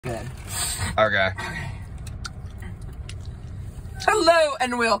Okay. Hello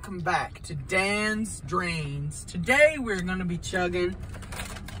and welcome back to Dan's Drains. Today we're going to be chugging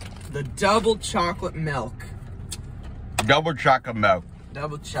the double chocolate milk. Double chocolate milk.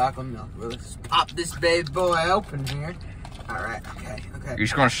 Double chocolate milk. Well, let's pop this baby boy open here. Alright, okay. You're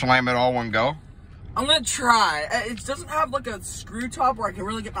just going to slam it all one go? I'm going to try. It doesn't have like a screw top where I can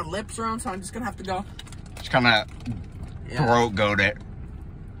really get my lips around, so I'm just going to have to go. Just kind of throat goat it.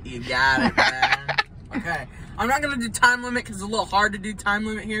 You got it, man. Okay. I'm not going to do time limit because it's a little hard to do time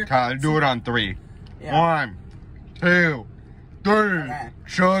limit here. Do it on 3. Yeah. 1, 2, 3. Okay.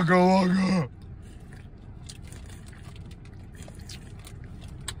 Chugga-wugga.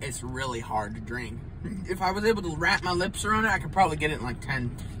 It's really hard to drink. If I was able to wrap my lips around it, I could probably get it in like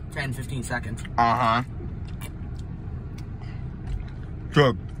 10, 15 seconds. Uh-huh.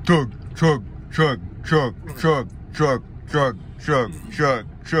 Chug, chug, chug, chug, chug, chug, chug, chug, chug, chug,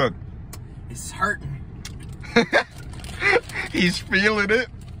 chug. It's hurting. He's feeling it.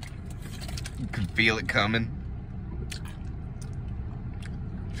 You can feel it coming.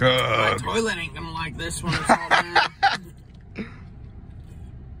 My Chug. toilet ain't gonna like this one. It's all down.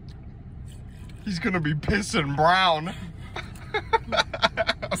 He's gonna be pissing brown.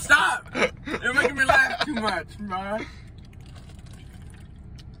 Stop! You're making me laugh too much, man.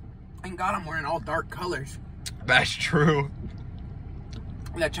 Thank God I'm wearing all dark colors. That's true.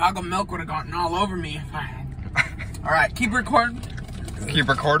 That chocolate milk would have gotten all over me if I had. Alright, keep recording. Keep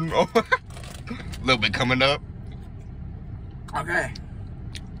recording. Oh, a little bit coming up. Okay.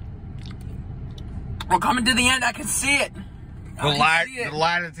 We're coming to the end. I can see it. The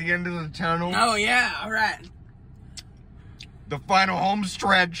light at the end of the tunnel. Oh, yeah. Alright. The final home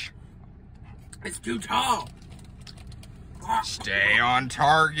stretch. It's too tall. Stay on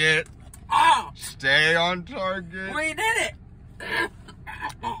target. Oh! Stay on target. We did it!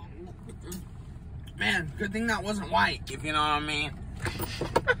 Man, good thing that wasn't white, if you know what I mean.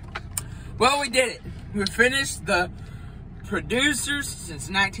 Well, we did it. We finished the producers since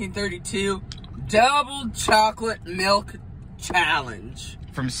 1932 double chocolate milk challenge.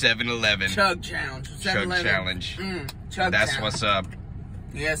 From 7-Eleven. Chug challenge. Chug challenge. Chug That's challenge. what's up.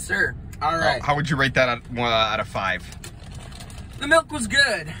 Yes, sir. All right. How would you rate that out of 5? The milk was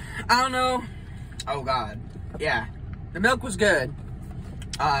good. I don't know. Oh, God. Yeah. The milk was good.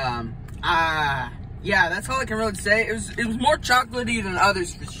 Yeah, that's all I can really say. It was more chocolatey than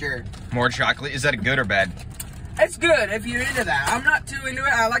others for sure. More chocolate? Is that good or bad? It's good if you're into that. I'm not too into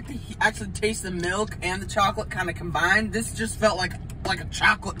it. I like to actually taste the milk and the chocolate kind of combined. This just felt like a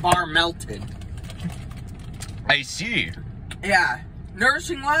chocolate bar melted. I see. Yeah.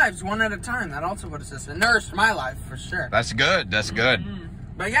 Nourishing lives one at a time. That also what it says. It nourished my life for sure. That's good. That's good.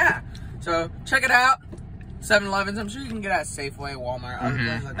 But yeah. So check it out. 7-Elevens. I'm sure you can get it at Safeway, Walmart, other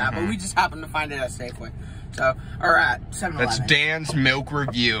things like that. But we just happened to find it at Safeway. So, alright, 7-Eleven. That's Dan's milk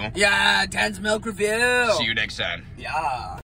review. Yeah, Dan's milk review. See you next time. Yeah.